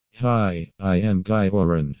Hi, I am Guy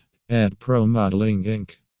Oren at Pro Modeling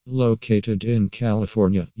Inc., located in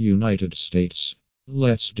California, United States.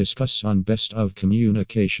 Let's discuss on best of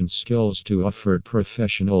communication skills to offer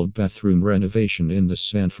professional bathroom renovation in the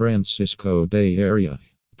San Francisco Bay Area.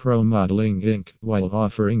 Pro Modeling Inc., while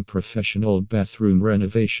offering professional bathroom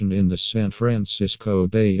renovation in the San Francisco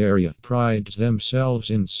Bay Area, prides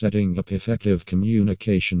themselves in setting up effective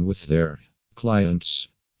communication with their clients.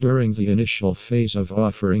 During the initial phase of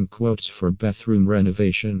offering quotes for bathroom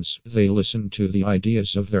renovations, they listen to the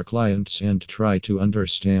ideas of their clients and try to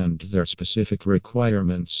understand their specific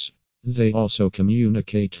requirements. They also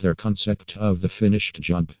communicate their concept of the finished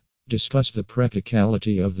job, discuss the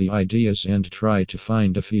practicality of the ideas, and try to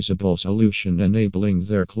find a feasible solution enabling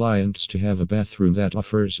their clients to have a bathroom that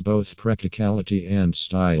offers both practicality and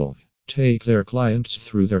style. Take their clients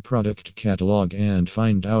through their product catalog and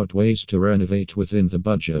find out ways to renovate within the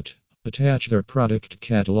budget. Attach their product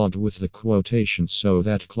catalog with the quotation so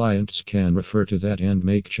that clients can refer to that and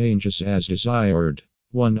make changes as desired.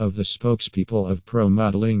 One of the spokespeople of Pro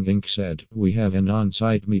Modeling Inc. said, "We have an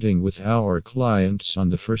on-site meeting with our clients on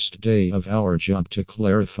the first day of our job to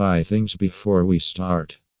clarify things before we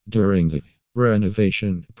start. During the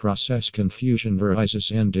renovation process, confusion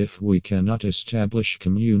arises, and if we cannot establish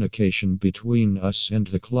communication between us and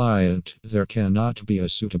the client, there cannot be a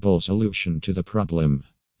suitable solution to the problem.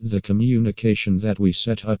 The communication that we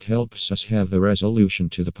set up helps us have the resolution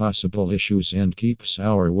to the possible issues and keeps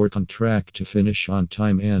our work on track to finish on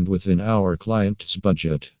time and within our client's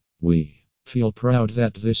budget. We feel proud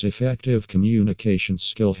that this effective communication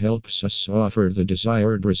skill helps us offer the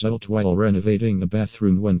desired result while renovating a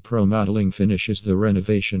bathroom. When Pro Modeling finishes the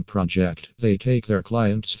renovation project, they take their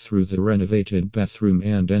clients through the renovated bathroom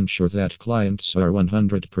and ensure that clients are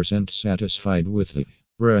 100% satisfied with the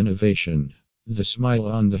renovation. The smile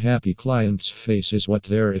on the happy client's face is what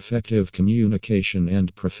their effective communication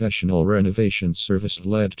and professional renovation service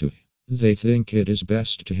led to. They think it is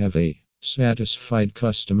best to have a satisfied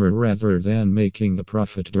customer rather than making a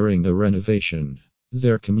profit during a renovation.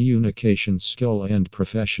 Their communication skill and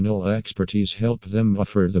professional expertise help them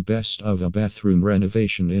offer the best of a bathroom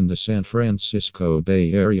renovation in the San Francisco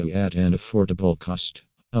Bay Area at an affordable cost."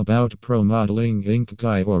 About Pro Modeling Inc.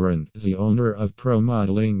 Guy Oren, the owner of Pro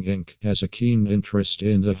Modeling Inc., has a keen interest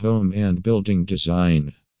in the home and building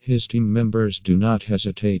design. His team members do not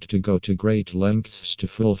hesitate to go to great lengths to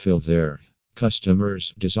fulfill their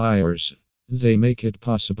customers' desires. They make it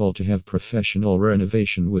possible to have professional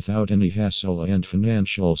renovation without any hassle and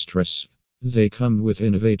financial stress. They come with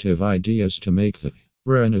innovative ideas to make the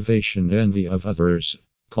renovation envy of others.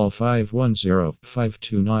 Call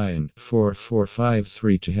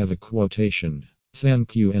 510-529-4453 to have a quotation.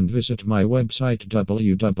 Thank you, and visit my website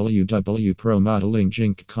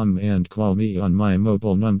www.promodelinginc.com and call me on my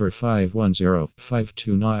mobile number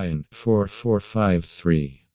 510-529-4453.